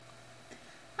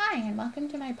Hi, and welcome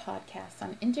to my podcast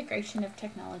on integration of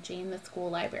technology in the school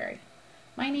library.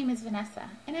 My name is Vanessa,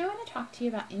 and I want to talk to you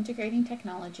about integrating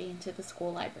technology into the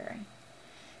school library.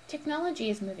 Technology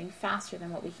is moving faster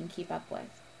than what we can keep up with.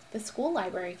 The school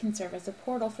library can serve as a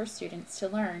portal for students to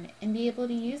learn and be able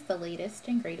to use the latest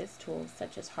and greatest tools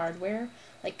such as hardware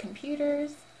like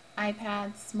computers,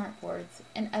 iPads, smartboards,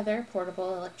 and other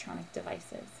portable electronic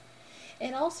devices.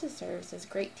 It also serves as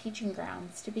great teaching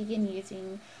grounds to begin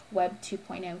using Web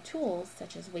 2.0 tools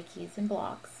such as wikis and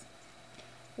blogs.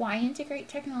 Why integrate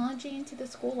technology into the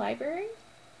school library?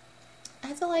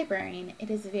 As a librarian, it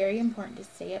is very important to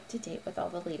stay up to date with all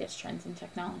the latest trends in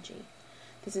technology.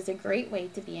 This is a great way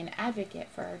to be an advocate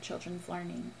for our children's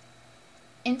learning.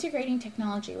 Integrating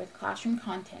technology with classroom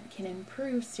content can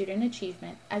improve student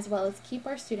achievement as well as keep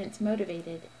our students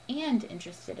motivated and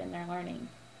interested in their learning.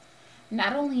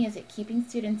 Not only is it keeping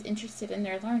students interested in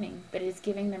their learning, but it is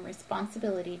giving them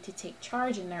responsibility to take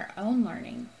charge in their own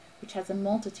learning, which has a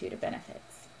multitude of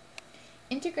benefits.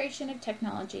 Integration of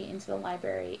technology into the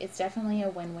library is definitely a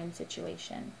win-win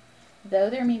situation. Though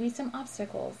there may be some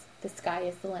obstacles, the sky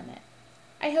is the limit.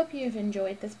 I hope you have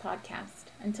enjoyed this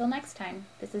podcast. Until next time,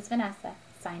 this is Vanessa,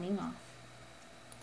 signing off.